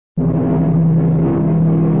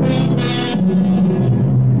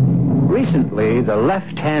recently, the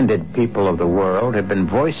left-handed people of the world have been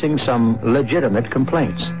voicing some legitimate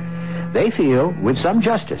complaints. They feel, with some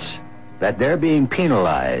justice, that they're being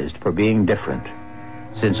penalized for being different,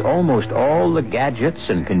 since almost all the gadgets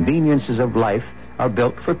and conveniences of life are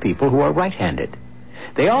built for people who are right-handed.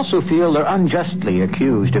 They also feel they're unjustly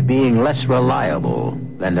accused of being less reliable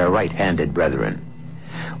than their right-handed brethren.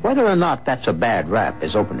 Whether or not that's a bad rap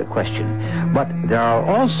is open to question, but there are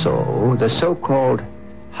also the so-called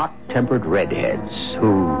hot-tempered redheads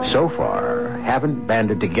who, so far, haven't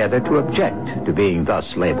banded together to object to being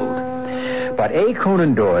thus labeled. But A.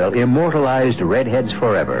 Conan Doyle immortalized redheads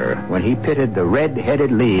forever when he pitted the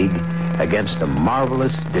Red-Headed League against the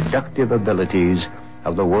marvelous deductive abilities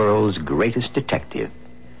of the world's greatest detective,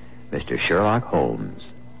 Mr. Sherlock Holmes.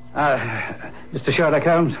 Mr. Sherlock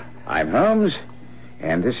Holmes? I'm Holmes,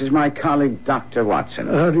 and this is my colleague, Dr. Watson.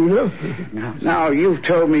 How do you know? Now, you've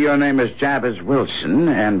told me your name is Jabez Wilson,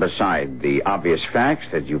 and beside the obvious facts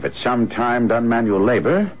that you've at some time done manual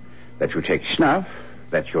labor, that you take snuff,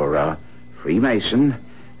 that you're a Freemason,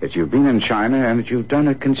 that you've been in China, and that you've done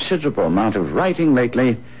a considerable amount of writing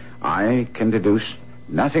lately, I can deduce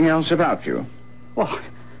nothing else about you. What?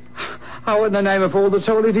 How in the name of all that's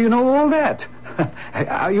holy do you know all that?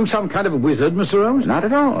 Are you some kind of a wizard, Mr. Holmes? Not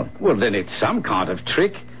at all. Well, then it's some kind of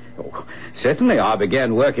trick. Oh, certainly, I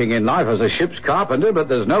began working in life as a ship's carpenter, but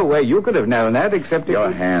there's no way you could have known that except...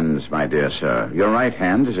 Your hands, my dear sir. Your right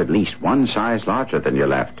hand is at least one size larger than your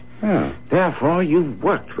left. Oh. Therefore, you've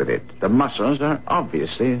worked with it. The muscles are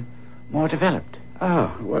obviously more developed.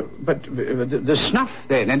 Oh, well, but the snuff,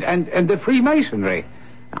 then, and the Freemasonry...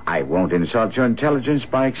 I won't insult your intelligence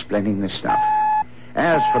by explaining the stuff.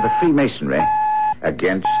 As for the Freemasonry,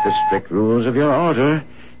 against the strict rules of your order,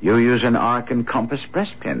 you use an arc and compass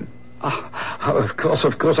breastpin. Oh, of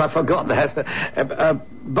course, I forgot that.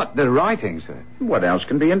 But the writing, sir. What else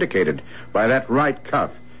can be indicated by that right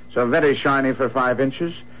cuff, so very shiny for 5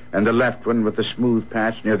 inches, and the left one with the smooth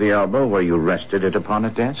patch near the elbow where you rested it upon a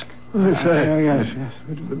desk? Yes.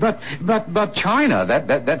 But China,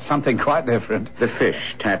 that's something quite different. The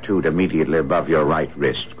fish tattooed immediately above your right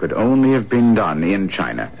wrist could only have been done in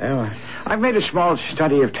China. Oh. I've made a small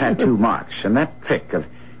study of tattoo marks, and that trick of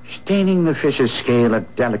staining the fish's scale a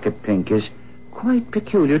delicate pink is quite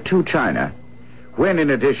peculiar to China. When, in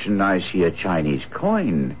addition, I see a Chinese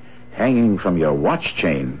coin hanging from your watch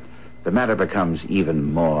chain, the matter becomes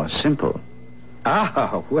even more simple.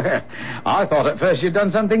 Ah, well, I thought at first you'd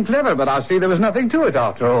done something clever, but I see there was nothing to it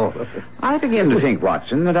after all. I begin to think,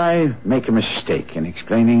 Watson, that I make a mistake in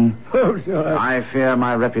explaining. Oh, sir. I fear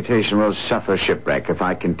my reputation will suffer shipwreck if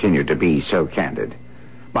I continue to be so candid.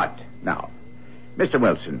 But, now, Mr.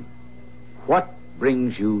 Wilson, what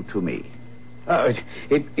brings you to me?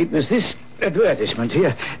 It was this advertisement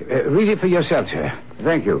here. Read it for yourself, sir.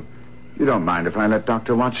 Thank you. You don't mind if I let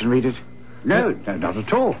Dr. Watson read it? No, not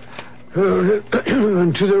at all. To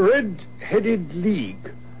the Red-Headed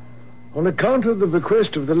League. On account of the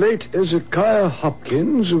bequest of the late Ezekiah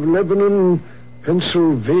Hopkins of Lebanon,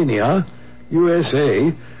 Pennsylvania,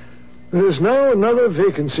 USA, there is now another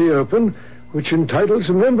vacancy open which entitles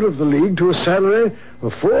a member of the League to a salary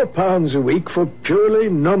of £4 a week for purely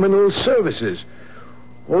nominal services.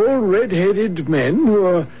 All red-headed men who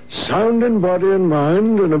are sound in body and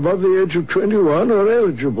mind and above the age of 21 are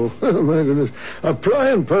eligible. Oh, my goodness.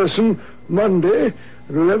 Apply in person Monday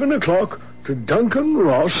at 11 o'clock to Duncan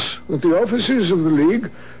Ross at the offices of the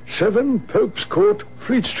League, 7 Pope's Court,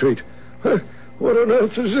 Fleet Street. What on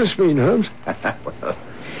earth does this mean, Holmes? Well,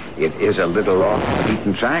 it is a little off the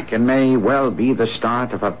beaten track and may well be the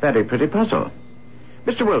start of a very pretty puzzle.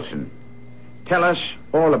 Mr. Wilson, tell us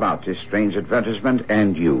all about this strange advertisement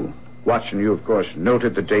and you. Watson, you, of course,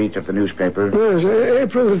 noted the date of the newspaper. Yes,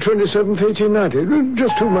 April the 27th, 1890.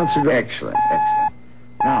 Just 2 months ago. Excellent.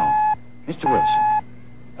 Now, Mr. Wilson.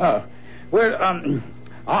 Oh, well,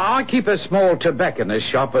 I keep a small tobacconist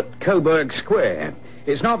shop at Coburg Square.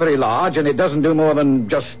 It's not very large, and it doesn't do more than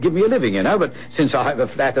just give me a living, you know, but since I have a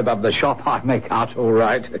flat above the shop, I make out all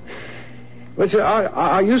right. Well, sir,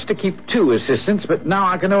 I used to keep 2 assistants, but now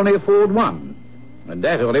I can only afford 1. And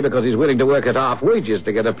that only because he's willing to work at half wages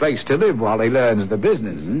to get a place to live while he learns the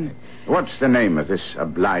business. Mm-hmm. What's the name of this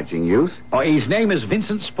obliging youth? Oh, his name is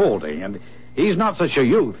Vincent Spaulding, and he's not such a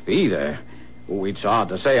youth either. Oh, it's hard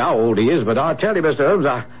to say how old he is, but I tell you, Mr. Holmes,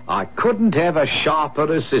 I couldn't have a sharper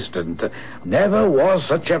assistant. Never was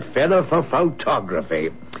such a fellow for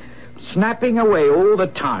photography. Snapping away all the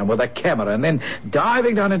time with a camera and then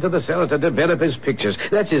diving down into the cellar to develop his pictures.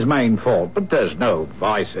 That's his main fault, but there's no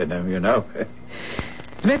vice in him, you know.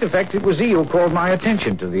 As a matter of fact, it was he who called my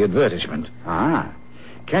attention to the advertisement. Ah.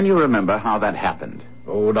 Can you remember how that happened?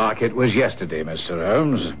 Oh, like it was yesterday, Mr.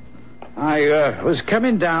 Holmes. I was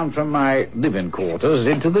coming down from my living quarters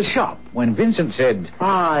into the shop when Vincent said...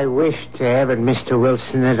 I wish to heaven, Mr.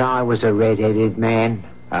 Wilson, that I was a red-headed man.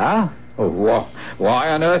 Ah? Oh, why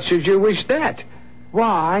on earth should you wish that?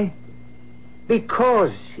 Why?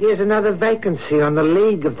 Because here's another vacancy on the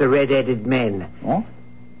League of the Red-Headed Men. What?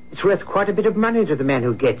 It's worth quite a bit of money to the man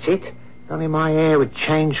who gets it. Only my hair would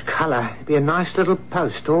change colour. It'd be a nice little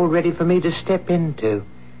post all ready for me to step into.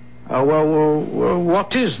 Oh, well,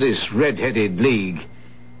 what is this Red-Headed League?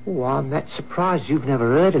 Oh, I'm that surprised you've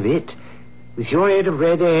never heard of it. With your head of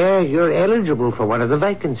red hair, you're eligible for one of the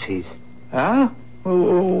vacancies. Ah?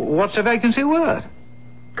 What's a vacancy worth?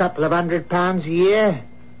 Couple of £100 a year.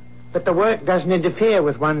 But the work doesn't interfere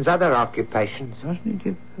with one's other occupations.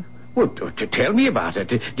 Well, tell me about it.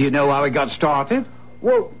 Do you know how it got started?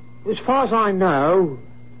 Well, as far as I know,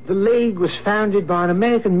 the League was founded by an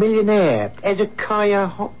American millionaire, Hezekiah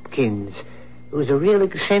Hopkins, who was a real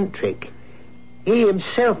eccentric. He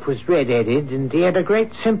himself was red-headed, and he had a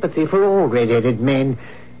great sympathy for all red-headed men.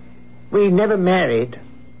 We never married,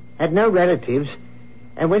 had no relatives,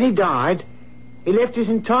 and when he died, he left his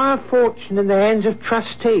entire fortune in the hands of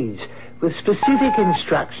trustees, with specific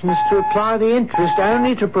instructions to apply the interest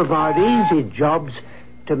only to provide easy jobs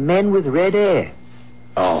to men with red hair.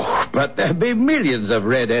 Oh, but there'll be millions of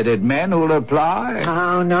red-headed men who'll apply.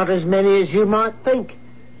 Oh, not as many as you might think.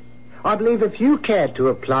 I believe if you cared to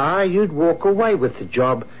apply, you'd walk away with the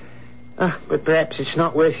job. But perhaps it's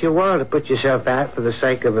not worth your while to put yourself out for the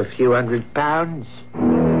sake of a few £100.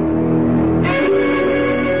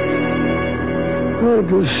 Well,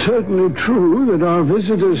 it was certainly true that our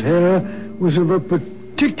visitor's hair was of a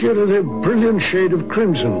particularly brilliant shade of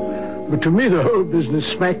crimson. But to me, the whole business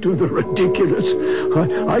smacked of the ridiculous.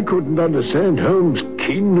 I couldn't understand Holmes'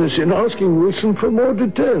 keenness in asking Wilson for more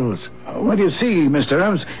details. Well, you see, Mr.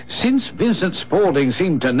 Holmes, since Vincent Spaulding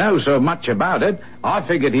seemed to know so much about it, I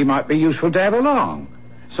figured he might be useful to have along.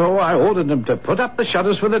 So I ordered him to put up the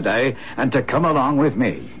shutters for the day and to come along with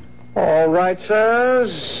me. All right,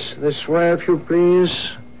 sirs. This way, if you please.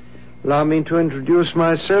 Allow me to introduce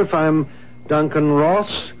myself. I'm Duncan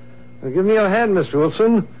Ross. Give me your hand, Mr.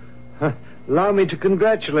 Wilson. Allow me to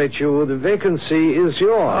congratulate you. The vacancy is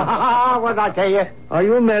yours. What did I tell you? Are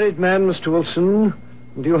you a married man, Mr. Wilson?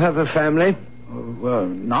 Do you have a family? Well,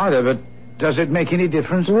 neither, but does it make any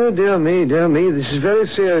difference? Oh, dear me. This is very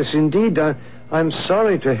serious indeed. I'm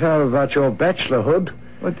sorry to hear about your bachelorhood.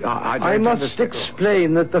 But I must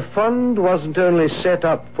explain that the fund wasn't only set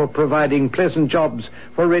up for providing pleasant jobs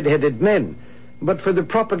for red-headed men, but for the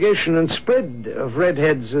propagation and spread of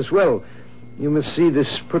redheads as well. You must see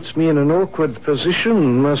this puts me in an awkward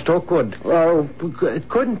position, most awkward. Well,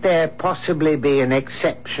 couldn't there possibly be an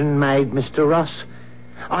exception made, Mr. Ross?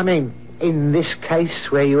 I mean, in this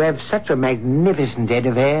case where you have such a magnificent head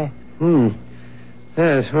of hair.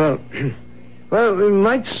 Yes, well, we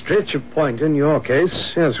might stretch a point in your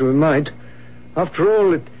case. Yes, we might. After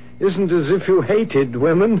all, it isn't as if you hated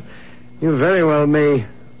women. You very well may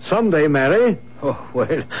someday marry. Oh,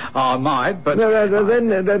 well, I might, but...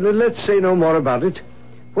 Then let's say no more about it.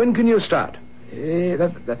 When can you start?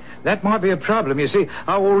 That might be a problem. You see,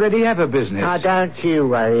 I already have a business. Don't you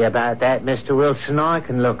worry about that, Mr. Wilson. I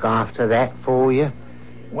can look after that for you.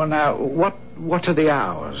 Well, now, what are the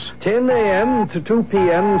hours? 10 a.m. to 2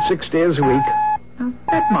 p.m., 6 days a week.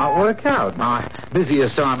 That might work out. My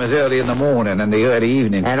busiest time is early in the morning and the early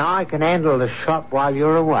evening. And I can handle the shop while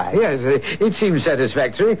you're away. Yes, it seems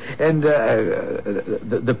satisfactory. And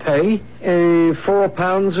the pay?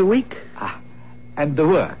 £4 a week. And the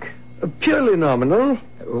work? Purely nominal.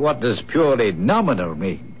 What does purely nominal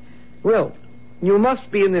mean? Well, you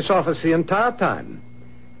must be in this office the entire time.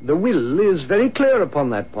 The will is very clear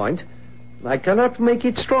upon that point. I cannot make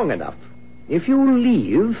it strong enough. If you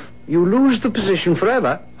leave, you lose the position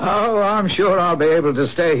forever. Oh, I'm sure I'll be able to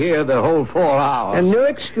stay here the whole 4 hours. And no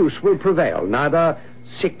excuse will prevail. Neither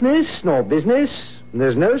sickness nor business.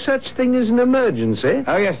 There's no such thing as an emergency.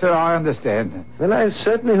 Oh, yes, sir, I understand. Well, I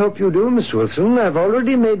certainly hope you do, Miss Wilson. I've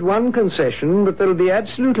already made one concession, but there'll be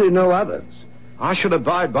absolutely no others. I should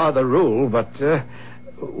abide by the rule, but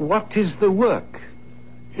what is the work?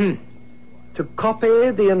 To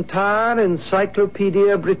copy the entire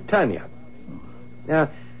Encyclopedia Britannica. Now,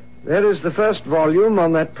 there is the first volume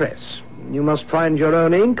on that press. You must find your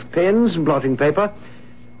own ink, pens, and blotting paper.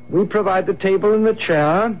 We provide the table and the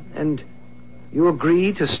chair, and you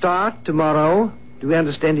agree to start tomorrow. Do we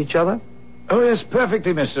understand each other? Oh, yes,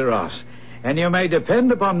 perfectly, Mr. Ross. And you may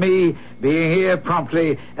depend upon me being here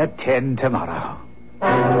promptly at 10 tomorrow.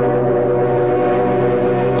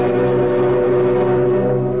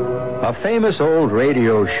 A famous old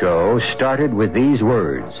radio show started with these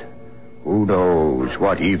words: "Who knows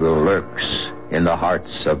what evil lurks in the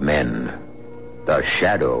hearts of men? The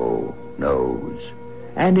shadow knows."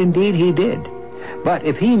 And indeed he did. But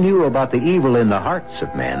if he knew about the evil in the hearts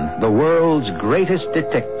of men, the world's greatest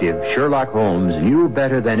detective, Sherlock Holmes, knew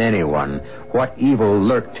better than anyone what evil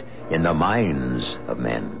lurked in the minds of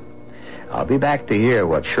men. I'll be back to hear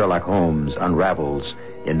what Sherlock Holmes unravels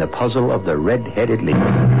in the puzzle of the Red-Headed League.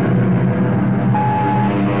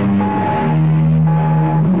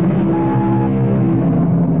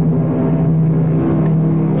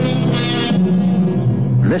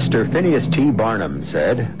 Mr. Phineas T. Barnum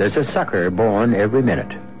said, "There's a sucker born every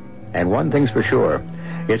minute. And one thing's for sure,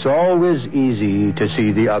 it's always easy to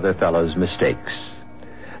see the other fellow's mistakes."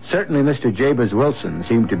 Certainly Mr. Jabez Wilson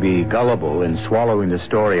seemed to be gullible in swallowing the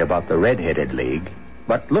story about the Red-Headed League.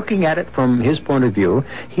 But looking at it from his point of view,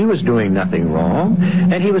 he was doing nothing wrong,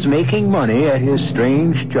 and he was making money at his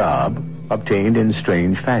strange job, obtained in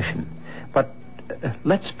strange fashion. But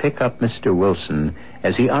let's pick up Mr. Wilson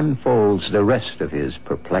as he unfolds the rest of his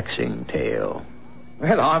perplexing tale.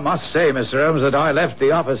 Well, I must say, Mr. Holmes, that I left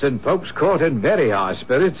the office in Pope's Court in very high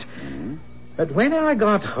spirits. But when I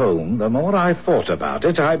got home, the more I thought about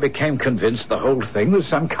it, I became convinced the whole thing was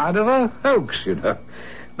some kind of a hoax, you know.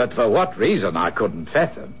 But for what reason, I couldn't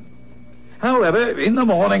fathom. However, in the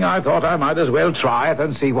morning, I thought I might as well try it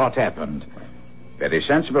and see what happened. Very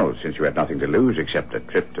sensible, since you had nothing to lose except a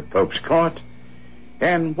trip to Pope's Court.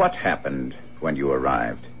 And what happened when you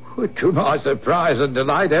arrived? To my surprise and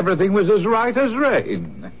delight, everything was as right as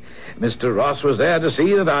rain. Mr. Ross was there to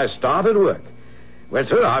see that I started work. Well,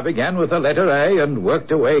 sir, I began with the letter A and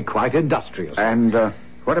worked away quite industriously. And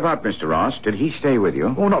what about Mr. Ross? Did he stay with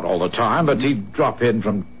you? Oh, not all the time, but he'd drop in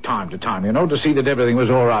from time to time, you know, to see that everything was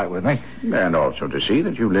all right with me. And also to see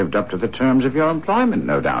that you lived up to the terms of your employment,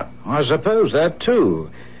 no doubt. I suppose that, too.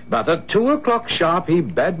 But at 2:00 sharp, he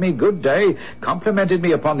bade me good day, complimented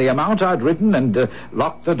me upon the amount I'd written, and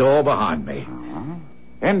locked the door behind me.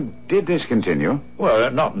 And did this continue?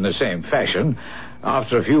 Well, not in the same fashion.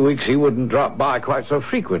 After a few weeks, he wouldn't drop by quite so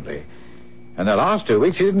frequently. And the last 2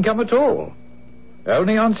 weeks, he didn't come at all.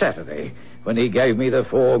 Only on Saturday, when he gave me the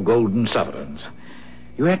 4 golden sovereigns.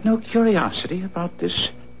 You had no curiosity about this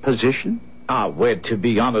position? Well, to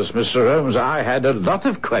be honest, Mr. Holmes, I had a lot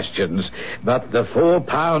of questions, but the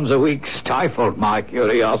 £4 a week stifled my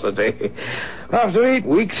curiosity. After 8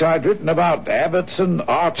 weeks, I'd written about abbots and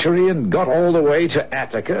archery and got all the way to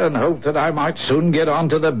Attica and hoped that I might soon get on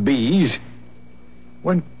to the bees,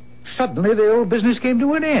 when suddenly the old business came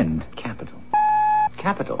to an end.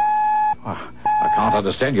 Capital. I can't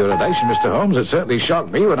understand your relation, Mr. Holmes. It certainly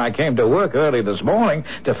shocked me when I came to work early this morning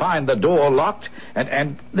to find the door locked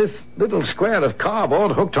and this little square of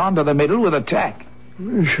cardboard hooked onto the middle with a tack.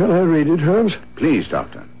 Shall I read it, Holmes? Please,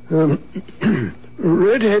 Doctor.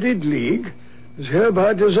 Red-Headed League is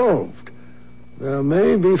hereby dissolved. There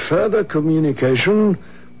may be further communication,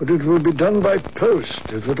 but it will be done by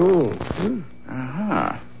post, if at all.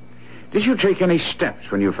 Aha. Did you take any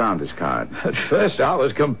steps when you found this card? At first I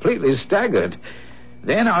was completely staggered.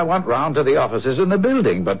 Then I went round to the offices in the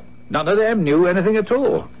building, but none of them knew anything at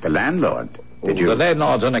all. The landlord? Did you? The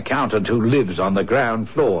landlord's an accountant who lives on the ground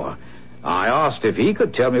floor. I asked if he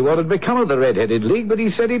could tell me what had become of the Red-Headed League, but he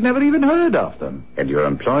said he'd never even heard of them. And your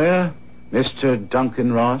employer, Mr.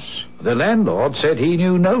 Duncan Ross? The landlord said he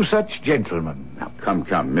knew no such gentleman. Now, come,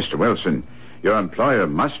 Mr. Wilson. Your employer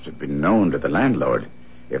must have been known to the landlord.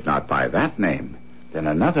 If not by that name, then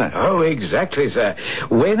another. Oh, exactly, sir.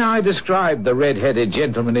 When I described the red-headed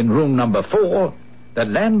gentleman in room number 4, the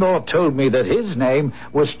landlord told me that his name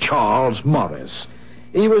was Charles Morris.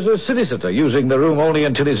 He was a solicitor, using the room only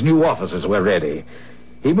until his new offices were ready.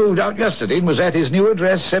 He moved out yesterday and was at his new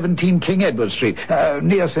address, 17 King Edward Street,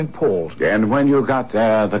 near St. Paul's. And when you got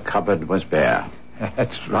there, the cupboard was bare.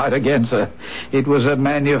 That's right again, sir. It was a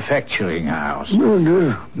manufacturing house. Oh,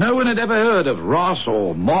 no. No one had ever heard of Ross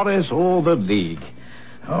or Morris or the League.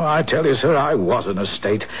 Oh, I tell you, sir, I was in a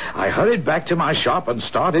state. I hurried back to my shop and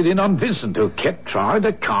started in on Vincent, who kept trying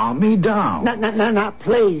to calm me down. No,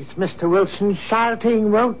 please, Mr. Wilson.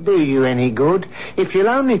 Shouting won't do you any good if you'll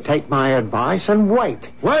only take my advice and wait.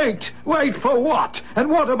 Wait for what?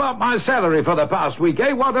 And what about my salary for the past week,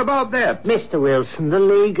 eh? What about that? Mr. Wilson, the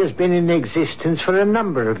League has been in existence for a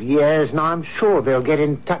number of years, and I'm sure they'll get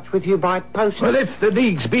in touch with you by post. Well, if the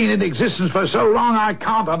League's been in existence for so long, I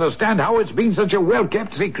can't understand how it's been such a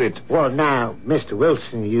well-kept secret. Well, now, Mr.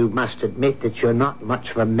 Wilson, you must admit that you're not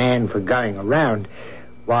much of a man for going around.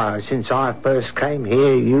 Why, since I first came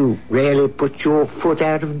here, you rarely put your foot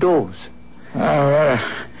out of doors.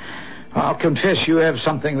 I'll I'll confess you have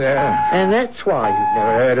something there. And that's why you've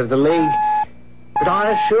never heard of the League. But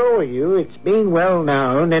I assure you, it's been well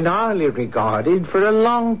known and highly regarded for a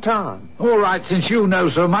long time. All right, since you know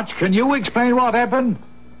so much, can you explain what happened?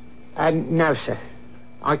 No, sir.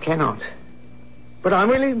 I cannot. But I'm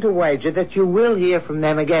willing to wager that you will hear from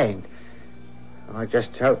them again. I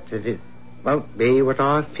just hope that it won't be what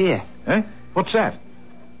I fear. Eh? What's that?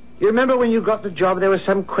 You remember when you got the job, there was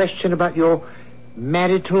some question about your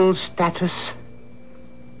marital status?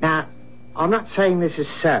 Now, I'm not saying this is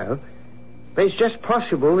so, but it's just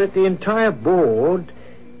possible that the entire board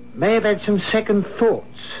may have had some second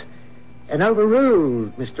thoughts and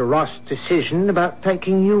overruled Mr. Ross' decision about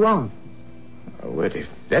taking you on. Well, if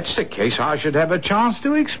that's the case, I should have a chance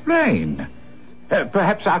to explain.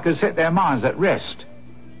 Perhaps I could set their minds at rest.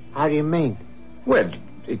 How do you mean? Well,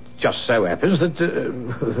 it just so happens that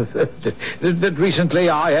that recently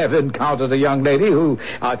I have encountered a young lady who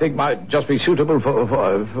I think might just be suitable for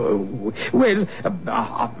well,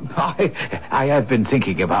 I have been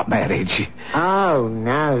thinking about marriage. Oh,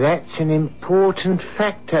 now that's an important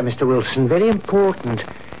factor, Mr. Wilson, very important.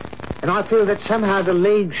 And I feel that somehow the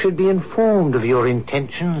League should be informed of your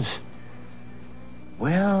intentions.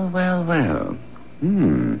 Well.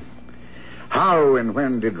 How and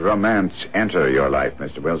when did romance enter your life,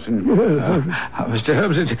 Mr. Wilson? Mr.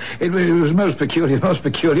 Holmes, it was most peculiar.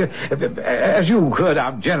 As you heard,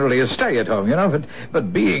 I'm generally a stay-at-home, you know,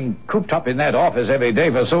 but being cooped up in that office every day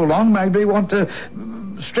for so long made me want to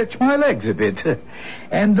stretch my legs a bit.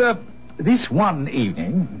 And this one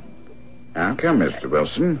evening... Now, come, Mr.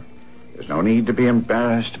 Wilson. There's no need to be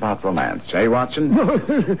embarrassed about romance, eh, Watson?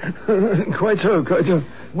 Quite so.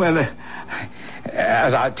 Well,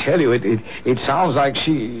 as I tell you, it sounds like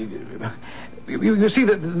she... You see,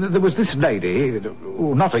 there was this lady,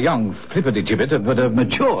 not a young flippity-gibbet, but a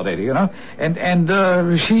mature lady, you know,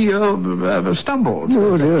 and she stumbled.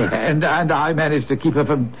 Oh, dear. And I managed to keep her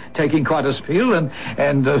from taking quite a spill, and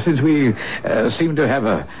since we seem to have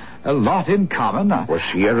a lot in common... Was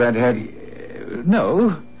she a redhead?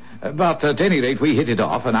 No, but at any rate, we hit it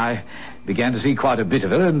off, and I began to see quite a bit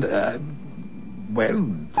of her, and... well,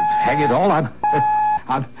 hang it all,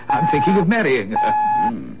 I'm thinking of marrying her.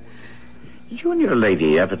 Did you and your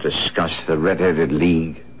lady ever discuss the Red-Headed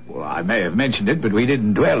League? Well, I may have mentioned it, but we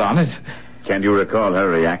didn't dwell on it. Can you recall her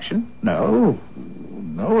reaction? No,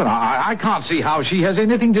 and I can't see how she has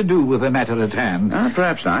anything to do with the matter at hand.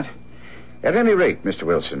 Perhaps not. At any rate, Mr.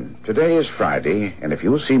 Wilson, today is Friday, and if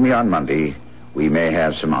you'll see me on Monday, we may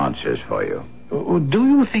have some answers for you. Do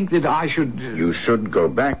you think that I should... You should go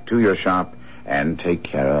back to your shop and take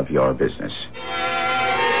care of your business.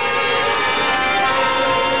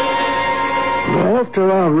 After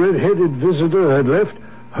our red-headed visitor had left,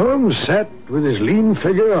 Holmes sat with his lean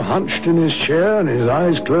figure hunched in his chair and his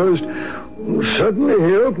eyes closed. Suddenly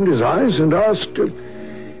he opened his eyes and asked...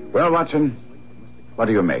 Well, Watson, what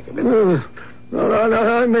do you make of it?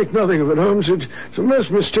 I make nothing of it, Holmes. It's a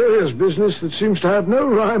most mysterious business that seems to have no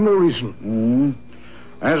rhyme or reason.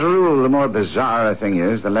 As a rule, the more bizarre a thing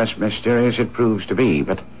is, the less mysterious it proves to be.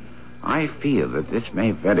 But I feel that this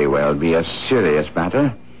may very well be a serious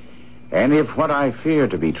matter. And if what I fear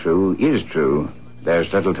to be true is true,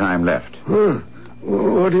 there's little time left.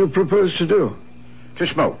 What do you propose to do? To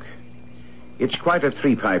smoke. It's quite a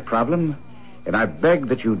 3-pipe problem, and I beg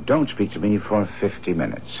that you don't speak to me for 50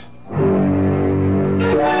 minutes.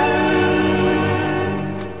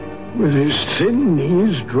 With his thin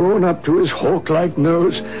knees drawn up to his hawk-like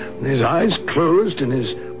nose, and his eyes closed, and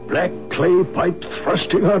his black clay pipe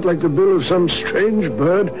thrusting out like the bill of some strange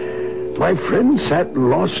bird, my friend sat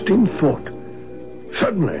lost in thought.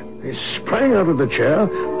 Suddenly, he sprang out of the chair,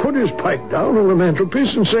 put his pipe down on the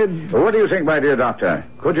mantelpiece, and said... What do you think, my dear doctor?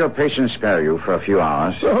 Could your patient spare you for a few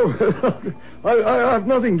hours? Oh, I have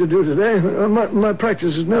nothing to do today. My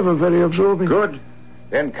practice is never very absorbing. Good.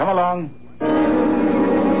 Then come along.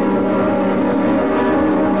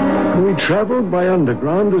 We traveled by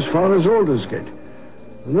underground as far as Aldersgate,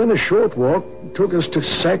 and then a short walk took us to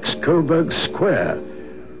Saxe-Coburg Square.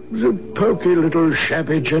 It was a poky little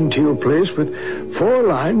shabby-genteel place with 4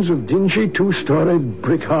 lines of dingy 2-story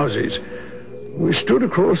brick houses. We stood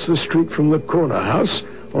across the street from the corner house,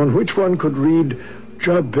 on which one could read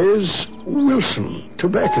Jabez Wilson,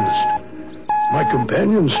 tobacconist. My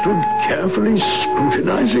companion stood carefully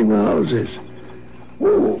scrutinizing the houses.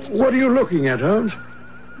 What are you looking at, Holmes?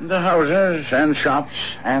 The houses and shops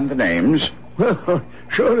and the names. Well,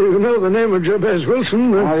 surely you know the name of Jabez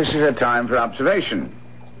Wilson. This is a time for observation.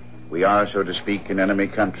 We are, so to speak, in enemy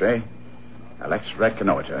country. Now, let's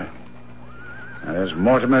reconnoiter. Now, there's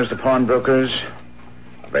Mortimer's, the pawnbrokers.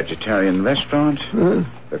 vegetarian restaurant,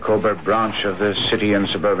 the Coburg branch of the City and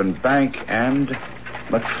Suburban Bank, and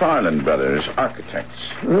McFarland Brothers Architects.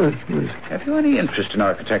 Have you any interest in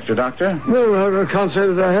architecture, Doctor? No, I can't say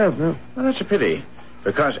that I have, no. Well, that's a pity,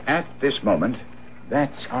 because at this moment,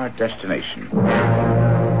 that's our destination.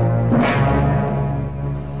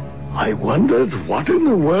 I wondered what in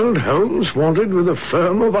the world Holmes wanted with a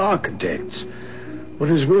firm of architects. But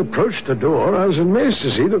as we approached the door, I was amazed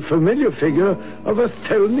to see the familiar figure of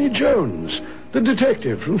Athelney Jones, the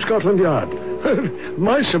detective from Scotland Yard.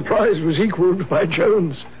 My surprise was equaled by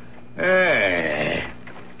Jones. Hey,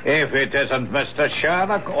 if it isn't Mr.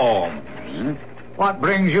 Sherlock Holmes. What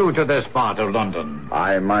brings you to this part of London?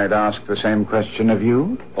 I might ask the same question of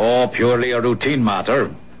you? Oh, purely a routine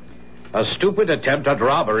matter. A stupid attempt at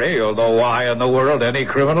robbery, although why in the world any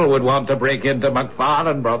criminal would want to break into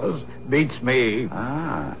McFarland Brothers beats me.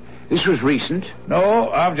 Ah, this was recent? No,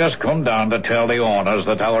 I've just come down to tell the owners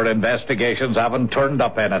that our investigations haven't turned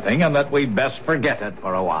up anything and that we'd best forget it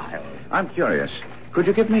for a while. I'm curious. Could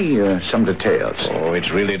you give me some details? Oh,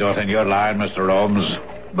 it's really not in your line, Mr. Holmes.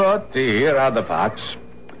 But here are the facts.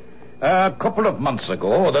 A couple of months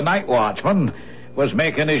ago, the night watchman was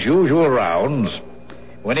making his usual rounds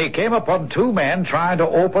when he came upon two men trying to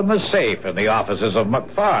open the safe in the offices of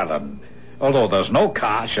McFarland. Although there's no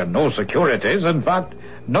cash and no securities, in fact,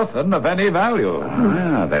 nothing of any value.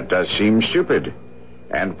 Ah, that does seem stupid.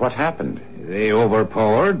 And what happened? They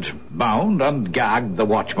overpowered, bound, and gagged the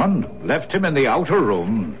watchman, left him in the outer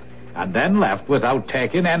room, and then left without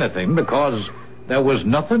taking anything because there was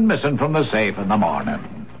nothing missing from the safe in the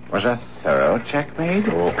morning. Was a thorough check made?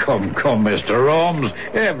 Oh, come, Mr. Holmes.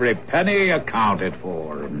 Every penny accounted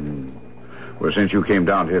for. Well, since you came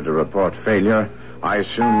down here to report failure, I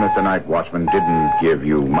assume that the night watchman didn't give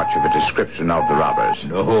you much of a description of the robbers.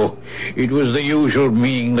 No, it was the usual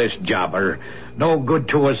meaningless jobber. No good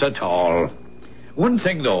to us at all. One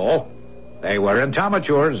thing, though, they weren't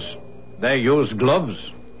amateurs. They used gloves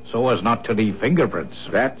so as not to leave fingerprints.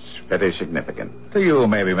 That's very significant. To you,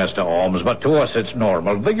 maybe, Mr. Holmes, but to us it's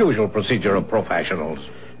normal, the usual procedure of professionals.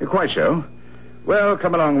 Quite so. Well,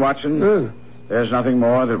 come along, Watson. There's nothing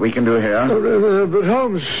more that we can do here. But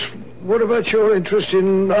Holmes, what about your interest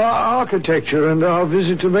in architecture and our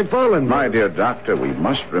visit to McFarland? My dear doctor, we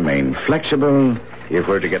must remain flexible if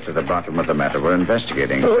we're to get to the bottom of the matter we're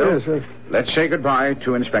investigating. Yes, sir. Let's say goodbye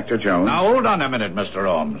to Inspector Jones. Now, hold on a minute, Mr.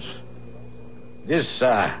 Holmes. This,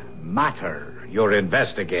 matter you're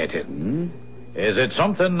investigating, is it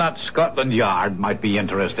something that Scotland Yard might be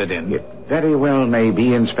interested in? It very well may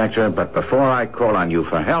be, Inspector, but before I call on you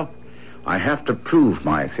for help, I have to prove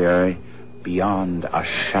my theory beyond a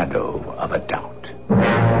shadow of a doubt.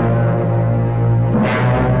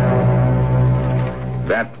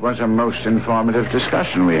 That was a most informative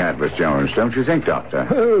discussion we had with Jones, don't you think, Doctor?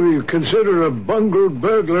 You consider a bungled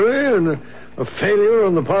burglary and a failure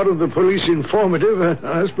on the part of the police informative.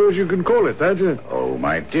 I suppose you can call it that. Oh,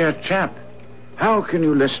 my dear chap. How can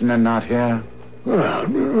you listen and not hear?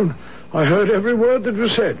 Well, I heard every word that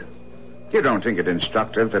was said. You don't think it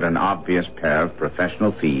instructive that an obvious pair of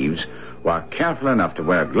professional thieves, while careful enough to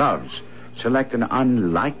wear gloves, select an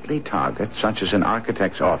unlikely target, such as an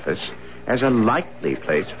architect's office, as a likely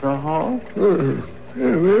place for a haul?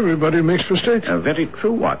 Everybody makes mistakes. Very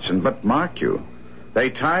true, Watson, but mark you. They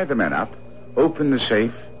tie the men up, open the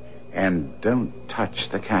safe, and don't touch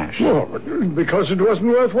the cash. Well, because it wasn't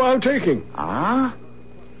worthwhile taking. Ah?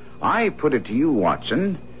 I put it to you,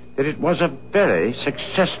 Watson, that it was a very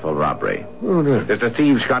successful robbery. Oh, no. That the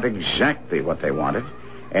thieves got exactly what they wanted.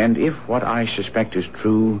 And if what I suspect is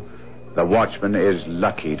true, the watchman is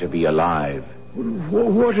lucky to be alive.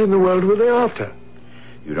 What in the world were they after?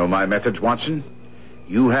 You know my methods, Watson.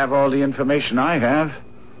 You have all the information I have.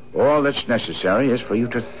 All that's necessary is for you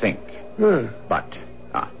to think. But,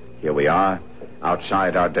 here we are,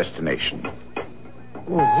 outside our destination.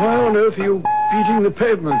 Well, why on earth are you beating the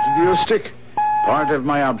pavement with your stick? Part of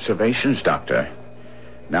my observations, Doctor.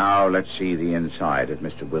 Now, let's see the inside of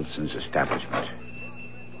Mr. Wilson's establishment.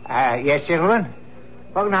 Yes, gentlemen.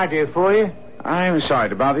 What can I do for you? I'm sorry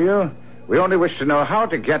to bother you. We only wish to know how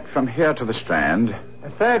to get from here to the Strand.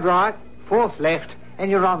 Third right, fourth left,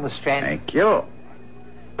 and you're on the Strand. Thank you.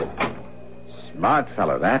 Smart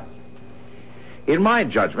fellow, that. In my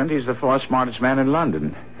judgment, he's the fourth smartest man in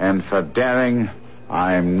London. And for daring,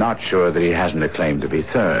 I'm not sure that he hasn't a claim to be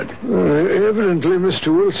third. Evidently, Mr.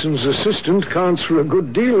 Wilson's assistant counts for a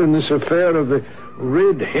good deal in this affair of the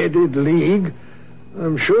Red-Headed League.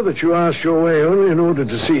 I'm sure that you asked your way only in order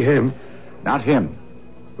to see him. Not him.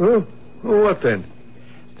 Oh? What then?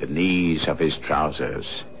 The knees of his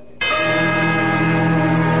trousers.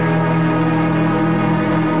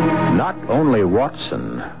 Not only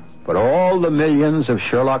Watson, but all the millions of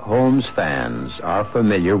Sherlock Holmes fans are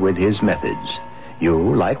familiar with his methods.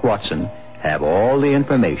 You, like Watson, have all the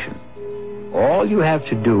information. All you have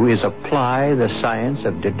to do is apply the science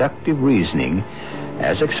of deductive reasoning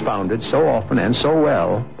as expounded so often and so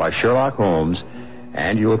well by Sherlock Holmes,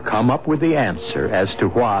 and you'll come up with the answer as to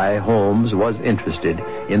why Holmes was interested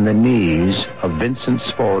in the knees of Vincent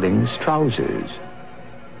Spaulding's trousers.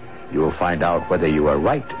 You'll find out whether you are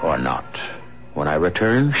right or not when I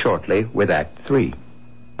return shortly with Act 3.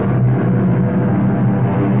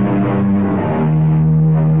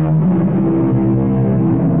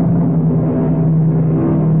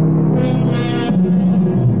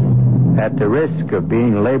 At the risk of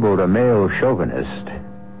being labeled a male chauvinist,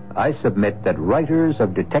 I submit that writers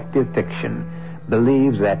of detective fiction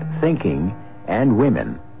believe that thinking and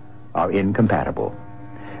women are incompatible.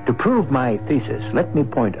 To prove my thesis, let me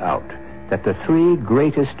point out that the three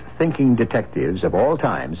greatest thinking detectives of all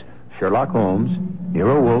times, Sherlock Holmes,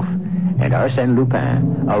 Nero Wolfe, and Arsène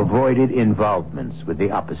Lupin, avoided involvements with the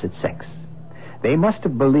opposite sex. They must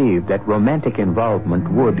have believed that romantic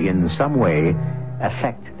involvement would, in some way,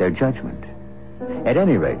 affect their judgment. At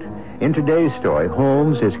any rate, in today's story,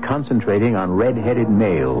 Holmes is concentrating on red-headed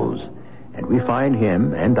males, and we find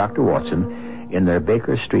him and Dr. Watson in their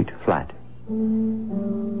Baker Street flat.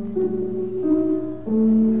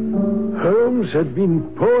 Holmes had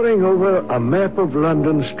been poring over a map of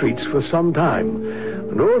London streets for some time,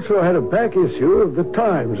 and also had a back issue of the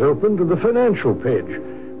Times open to the financial page,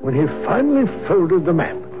 when he finally folded the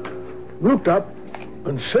map, looked up,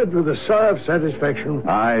 and said with a sigh of satisfaction,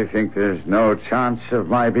 I think there's no chance of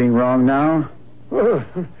my being wrong now. Well,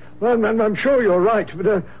 I'm sure you're right,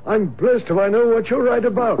 but I'm blessed if I know what you're right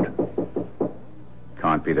about.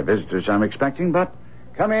 Can't be the visitors I'm expecting, but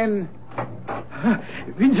come in.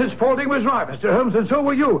 Vincent Spaulding was right, Mr. Holmes, and so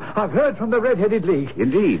were you. I've heard from the Red-Headed League.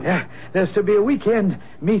 Indeed. There's to be a weekend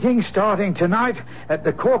meeting starting tonight at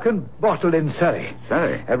the Cork and Bottle in Surrey.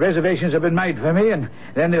 Surrey? Reservations have been made for me, and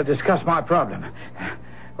then they'll discuss my problem.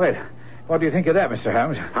 Well, what do you think of that, Mr.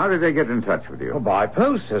 Holmes? How did they get in touch with you? Well, by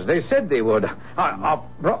post, as they said they would. I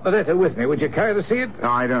brought the letter with me. Would you care to see it? No,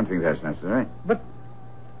 I don't think that's necessary. But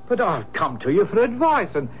I've come to you for advice,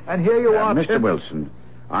 and here you are... Mr. Wilson,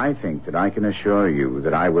 I think that I can assure you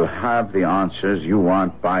that I will have the answers you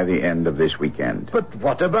want by the end of this weekend. But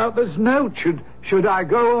what about this note? Should I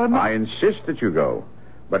go or not? I insist that you go.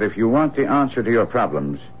 But if you want the answer to your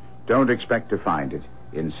problems, don't expect to find it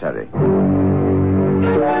in Surrey.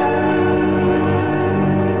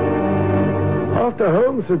 After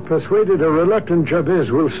Holmes had persuaded a reluctant Jabez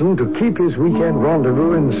Wilson to keep his weekend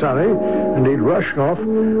rendezvous in Surrey, and he'd rushed off,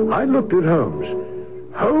 I looked at Holmes.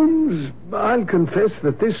 Holmes, I'll confess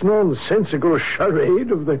that this nonsensical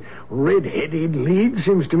charade of the Red-Headed League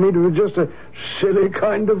seems to me to be just a silly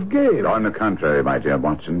kind of game. On the contrary, my dear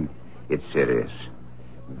Watson, it's serious.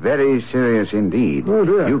 Very serious indeed. Oh,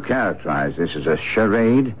 dear. You characterize this as a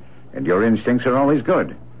charade, and your instincts are always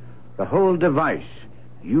good. The whole device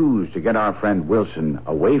used to get our friend Wilson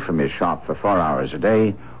away from his shop for 4 hours a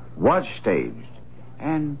day was staged,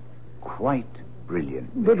 and quite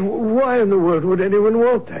brilliant. But why in the world would anyone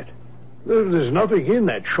want that? There's nothing in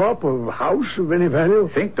that shop or house of any value.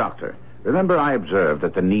 Think, Doctor. Remember I observed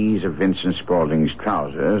that the knees of Vincent Spaulding's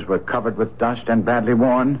trousers were covered with dust and badly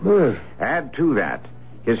worn? Yes. Add to that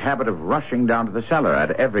his habit of rushing down to the cellar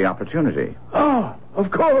at every opportunity. Ah,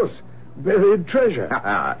 of course. Buried treasure.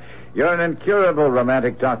 You're an incurable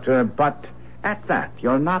romantic, Doctor, but at that,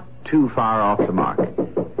 you're not too far off the mark.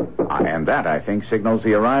 And that, I think, signals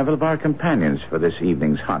the arrival of our companions for this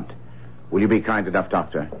evening's hunt. Will you be kind enough,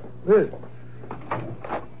 Doctor? Yes.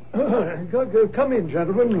 Come in,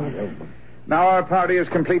 gentlemen. Now our party is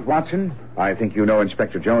complete, Watson. I think you know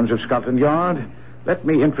Inspector Jones of Scotland Yard. Let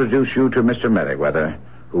me introduce you to Mr. Merriweather,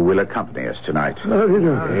 who will accompany us tonight. How do you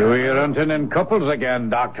do? We're hunting in couples again,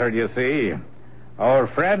 Doctor, you see. Our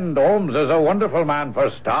friend Holmes is a wonderful man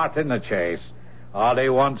for starting the chase. All he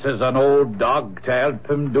wants is an old dog to help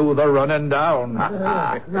him do the running down.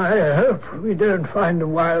 I hope we don't find a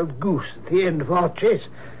wild goose at the end of our chase.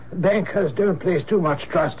 Bankers don't place too much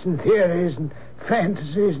trust in theories and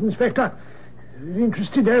fantasies, Inspector. We're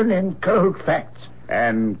interested only in cold facts.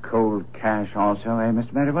 And cold cash also, eh,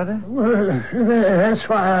 Mr. Merriweather? Well, that's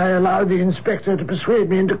why I allowed the inspector to persuade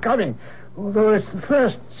me into coming. Although it's the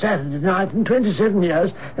first Saturday night in 27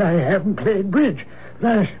 years, I haven't played bridge.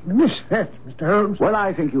 I miss that, Mr. Holmes. Well,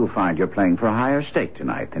 I think you'll find you're playing for a higher stake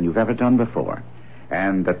tonight than you've ever done before.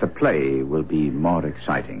 And that the play will be more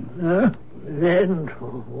exciting. Then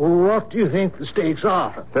what do you think the stakes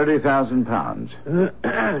are? £30,000.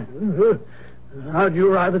 How do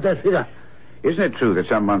you arrive at that figure? Isn't it true that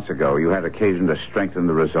some months ago you had occasion to strengthen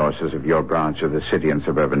the resources of your branch of the City and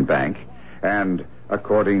Suburban Bank? And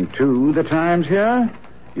according to the Times here,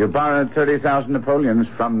 you borrowed 30,000 Napoleons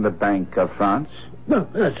from the Bank of France? No,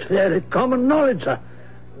 that's fairly common knowledge, sir.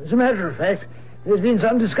 As a matter of fact, there's been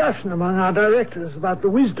some discussion among our directors about the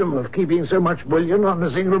wisdom of keeping so much bullion on a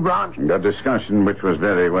single branch. A discussion which was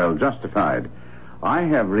very well justified. I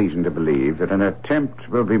have reason to believe that an attempt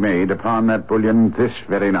will be made upon that bullion this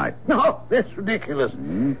very night. No, that's ridiculous.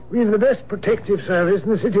 We've the best protective service in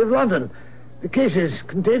the City of London. The cases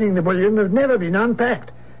containing the bullion have never been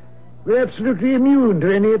unpacked. We're absolutely immune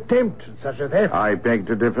to any attempt at such a theft. I beg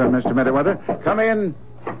to differ, Mr. Merriweather. Come in.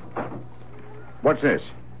 What's this?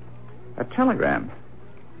 A telegram.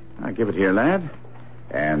 I'll give it here, lad.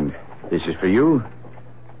 And this is for you.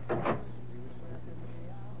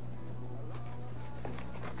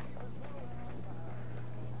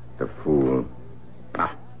 The fool.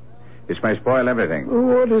 This may spoil everything.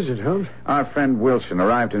 What is it, Holmes? Our friend Wilson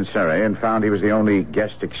arrived in Surrey and found he was the only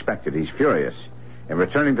guest expected. He's furious. And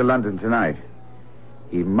returning to London tonight,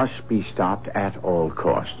 he must be stopped at all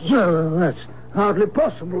costs. No, that's hardly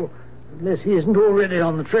possible, unless he isn't already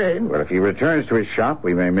on the train. Well, if he returns to his shop,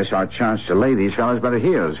 we may miss our chance to lay these fellows by the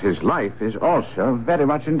heels. His life is also very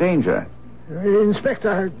much in danger.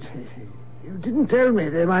 Inspector, you didn't tell me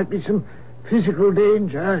there might be some physical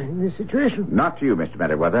danger in this situation. Not to you, Mr.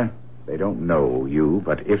 Merriweather. They don't know you,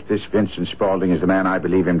 but if this Vincent Spaulding is the man I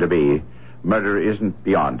believe him to be, murder isn't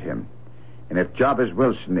beyond him. And if Jobbers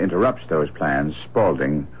Wilson interrupts those plans,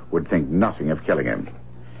 Spaulding would think nothing of killing him.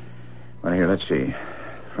 Well, here, let's see.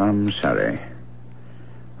 From Surrey.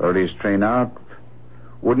 Earliest train out.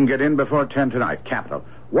 Wouldn't get in before 10 tonight. Capital.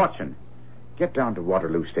 Watson, get down to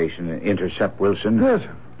Waterloo Station and intercept Wilson. Yes.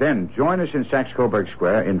 Then join us in Saxe-Coburg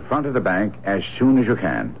Square in front of the bank as soon as you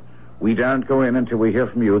can. We daren't go in until we hear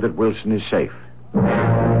from you that Wilson is safe.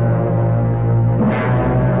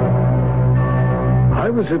 I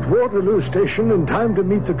was at Waterloo Station in time to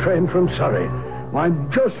meet the train from Surrey. I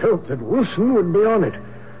just hoped that Wilson would be on it.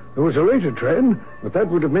 There was a later train, but that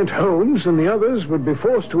would have meant Holmes and the others would be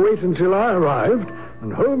forced to wait until I arrived,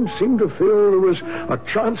 and Holmes seemed to feel there was a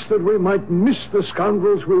chance that we might miss the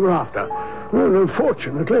scoundrels we were after. Well,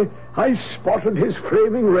 unfortunately, I spotted his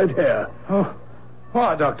flaming red hair. Oh,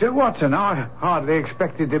 why, Dr. Watson, I hardly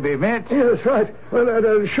expected to be met. Yes, right. Well,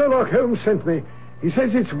 Sherlock Holmes sent me. He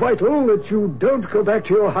says it's vital that you don't go back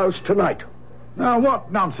to your house tonight. Now,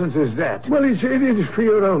 what nonsense is that? Well, it is for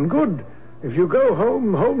your own good. If you go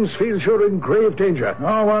home, Holmes feels you're in grave danger.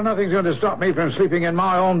 Oh, well, nothing's going to stop me from sleeping in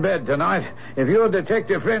my own bed tonight. If your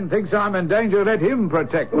detective friend thinks I'm in danger, let him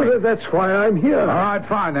protect me. Well, that's why I'm here. All right,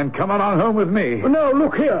 fine, then come on home with me. Well, now,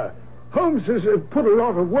 look here. Holmes has put a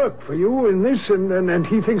lot of work for you in this, and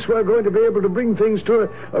he thinks we're going to be able to bring things to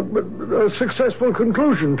a successful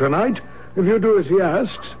conclusion tonight, if you do as he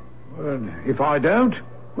asks. If I don't?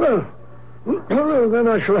 Well, then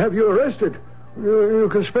I shall have you arrested. You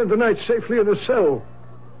can spend the night safely in a cell.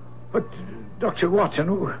 But, Dr. Watson,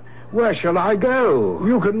 where shall I go?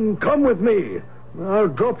 You can come with me. I'll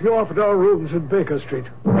drop you off at our rooms at Baker Street.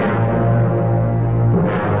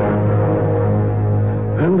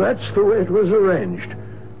 And that's the way it was arranged.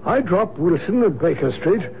 I dropped Wilson at Baker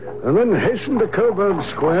Street and then hastened to Coburg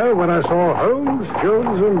Square when I saw Holmes,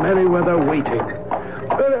 Jones, and Merriweather waiting.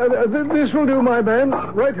 This will do, my man.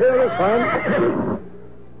 Right here is fine.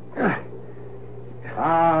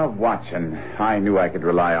 Watson, I knew I could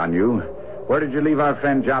rely on you. Where did you leave our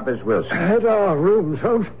friend Jobbers Wilson? At our rooms,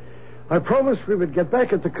 Holmes. I promised we would get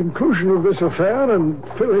back at the conclusion of this affair and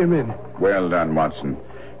fill him in. Well done, Watson.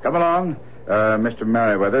 Come along. Mr.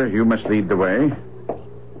 Merriweather, you must lead the way.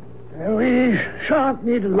 We shan't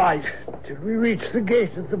need a light till we reach the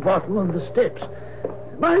gate at the bottom of the steps.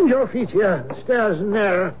 Mind your feet here. The stairs are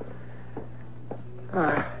narrow.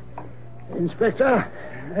 Inspector,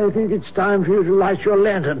 I think it's time for you to light your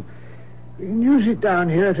lantern. You can use it down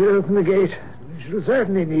here to open the gate. We shall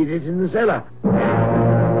certainly need it in the cellar.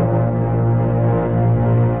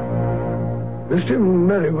 Mr.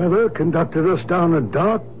 Merriweather conducted us down a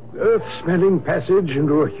dark, earth-smelling passage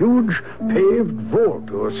into a huge paved vault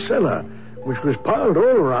or cellar, which was piled all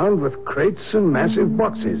around with crates and massive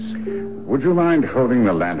boxes. Would you mind holding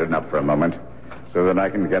the lantern up for a moment so that I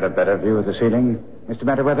can get a better view of the ceiling, Mr.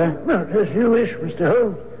 Merriweather? Well, as you wish, Mr.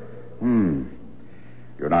 Holmes.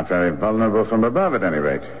 You're not very vulnerable from above, at any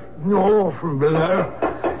rate. No, from below.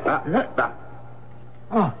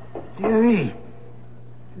 Oh, dearie.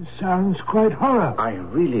 It sounds quite horrible. I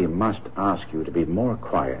really must ask you to be more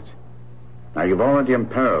quiet. Now, you've already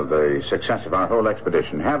imperiled the success of our whole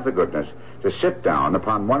expedition. Have the goodness to sit down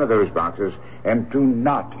upon one of those boxes and do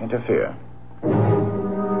not interfere.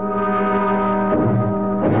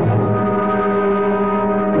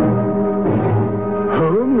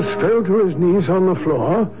 Holmes fell to his knees on the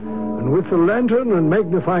floor and with the lantern and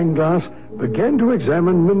magnifying glass began to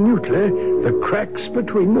examine minutely the cracks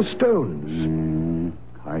between the stones.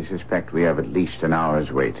 I suspect we have at least an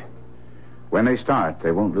hour's wait. When they start,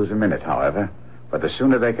 they won't lose a minute, however. But the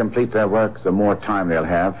sooner they complete their work, the more time they'll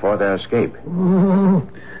have for their escape.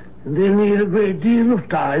 They'll need a great deal of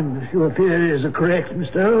time, if your theories are correct,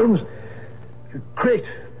 Mr. Holmes. The crate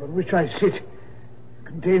on which I sit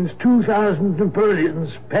contains 2,000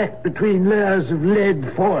 Napoleons packed between layers of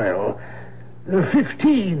lead foil. There are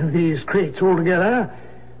 15 of these crates altogether.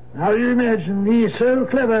 How you imagine these so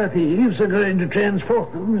clever thieves are going to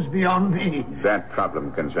transport them is beyond me. That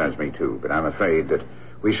problem concerns me, too, but I'm afraid that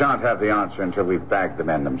we shan't have the answer until we've bagged the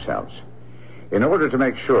men themselves. In order to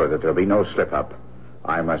make sure that there'll be no slip-up,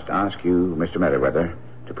 I must ask you, Mr. Merriweather,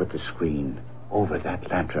 to put the screen over that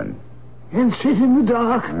lantern. And sit in the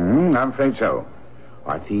dark? I'm afraid so.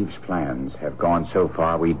 Our thieves' plans have gone so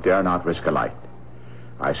far we dare not risk a light.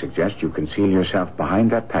 I suggest you conceal yourself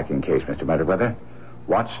behind that packing case, Mr. Merriweather.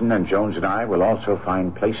 Watson and Jones and I will also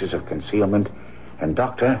find places of concealment. And,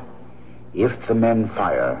 Doctor, if the men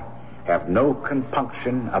fire, have no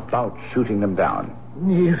compunction about shooting them down.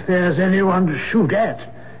 If there's anyone to shoot at,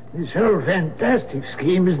 this whole fantastic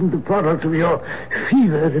scheme isn't the product of your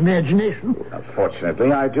fevered imagination.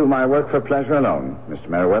 Fortunately, I do my work for pleasure alone, Mr.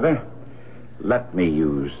 Merriweather. Let me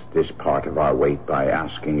use this part of our wait by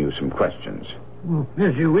asking you some questions.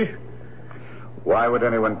 As you wish. Why would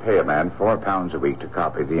anyone pay a man £4 a week to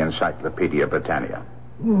copy the Encyclopedia Britannia?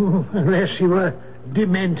 Unless he were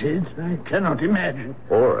demented, I cannot imagine.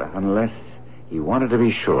 Or unless he wanted to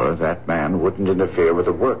be sure that man wouldn't interfere with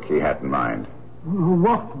the work he had in mind.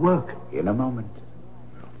 What work? In a moment.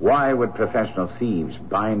 Why would professional thieves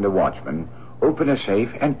bind a watchman, open a safe,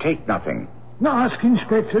 and take nothing? Ask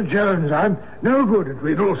Inspector Jones. I'm no good at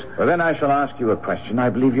riddles. Well, then I shall ask you a question I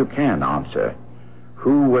believe you can answer.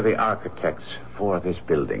 Who were the architects for this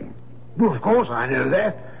building? Well, of course I know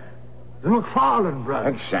that. The McFarlane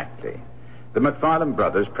brothers. Exactly. The McFarlane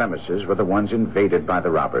brothers' premises were the ones invaded by the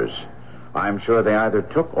robbers. I'm sure they either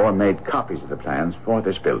took or made copies of the plans for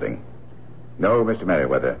this building. No, Mr.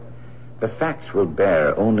 Merriweather. The facts will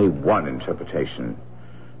bear only one interpretation.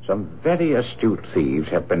 Some very astute thieves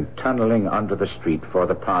have been tunneling under the street for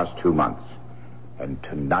the past 2 months. And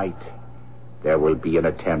tonight, there will be an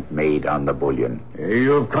attempt made on the bullion.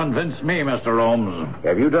 You've convinced me, Mr. Holmes.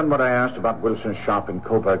 Have you done what I asked about Wilson's shop in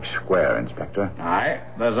Coburg Square, Inspector? Aye.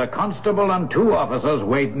 There's a constable and 2 officers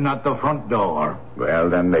waiting at the front door. Well,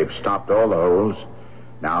 then they've stopped all the holes.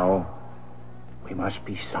 Now, we must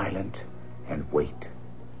be silent and wait.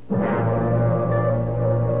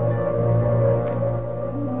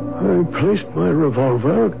 I placed my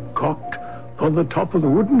revolver, cocked, on the top of the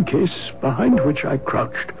wooden case behind which I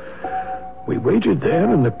crouched. We waited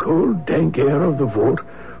there in the cold, dank air of the vault,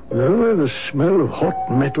 with only the smell of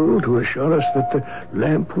hot metal to assure us that the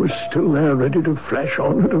lamp was still there, ready to flash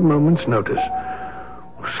on at a moment's notice.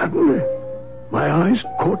 Suddenly, my eyes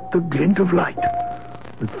caught the glint of light.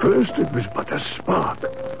 At first, it was but a spark,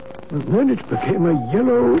 and then it became a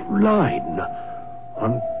yellow line,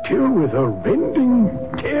 until, with a rending,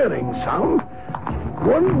 tearing sound,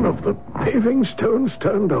 one of the paving stones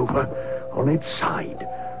turned over on its side,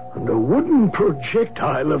 and a wooden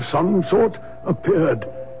projectile of some sort appeared.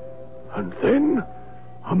 And then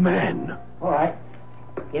a man. All right.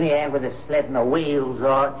 Give me a hand with the sled and the wheels,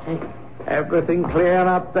 Archie. Everything clear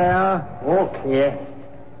up there? All clear.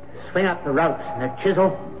 Swing up the ropes and the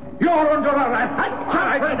chisel. You're under arrest.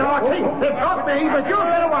 Archie. They've got me, but you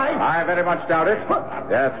get away. I very much doubt it.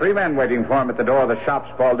 There are 3 men waiting for him at the door of the shop,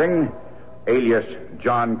 Spaulding, alias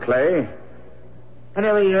John Clay. And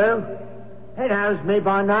who are you? He knows me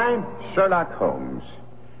by name. Sherlock Holmes.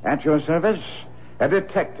 At your service, a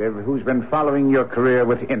detective who's been following your career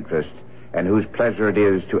with interest and whose pleasure it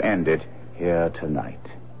is to end it here tonight.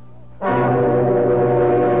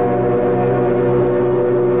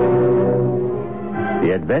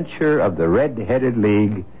 The Adventure of the Red-Headed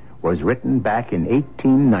League was written back in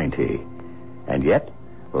 1890. And yet,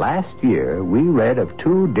 last year, we read of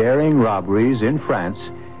 2 daring robberies in France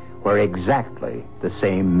where exactly the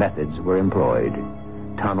same methods were employed.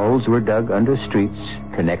 Tunnels were dug under streets,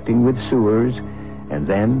 connecting with sewers, and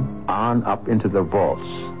then on up into the vaults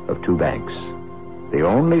of 2 banks. The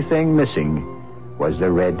only thing missing was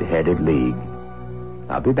the Red-Headed League.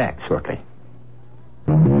 I'll be back shortly.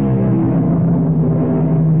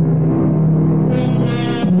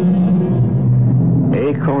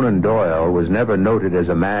 Conan Doyle was never noted as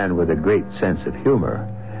a man with a great sense of humor,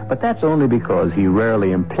 but that's only because he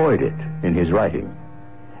rarely employed it in his writing.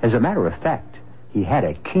 As a matter of fact, he had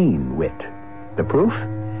a keen wit. The proof?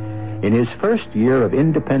 In his first year of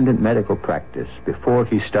independent medical practice, before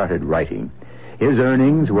he started writing, his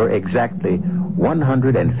earnings were exactly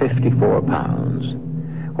 154 pounds.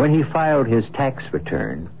 When he filed his tax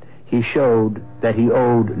return, he showed that he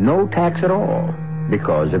owed no tax at all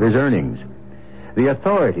because of his earnings. The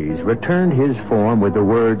authorities returned his form with the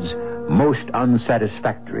words, "most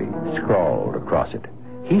unsatisfactory," scrawled across it.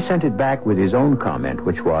 He sent it back with his own comment,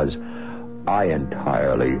 which was, "I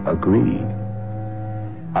entirely agree."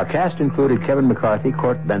 Our cast included Kevin McCarthy,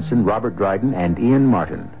 Court Benson, Robert Dryden, and Ian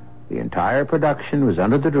Martin. The entire production was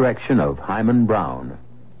under the direction of Hyman Brown.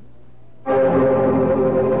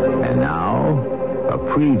 And now, a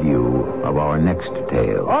preview of our next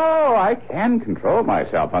tale. Oh, I can control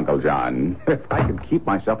myself, Uncle John. If I could keep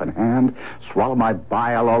myself in hand, swallow my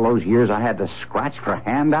bile all those years I had to scratch for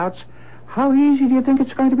handouts, how easy do you think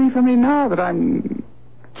it's going to be for me now that I'm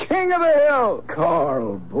king of the hill?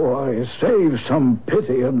 Carl, boy, save some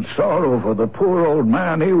pity and sorrow for the poor old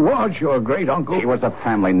man. He was your great-uncle. He was a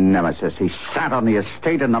family nemesis. He sat on the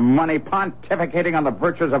estate and the money, pontificating on the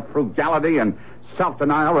virtues of frugality and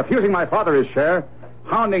self-denial, refusing my father his share,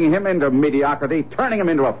 hounding him into mediocrity, turning him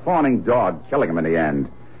into a fawning dog, killing him in the end.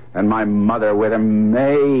 And my mother with him,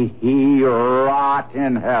 may he rot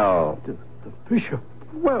in hell. The bishop.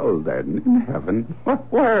 Well, then, in heaven,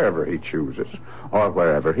 wherever he chooses, or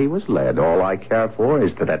wherever he was led, all I care for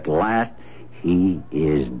is that at last he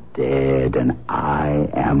is dead and I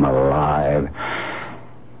am alive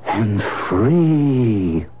and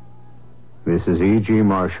free. This is E.G.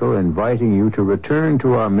 Marshall inviting you to return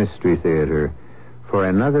to our Mystery Theater for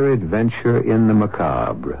another adventure in the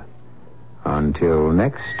macabre. Until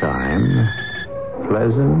next time,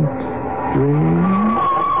 pleasant dreams.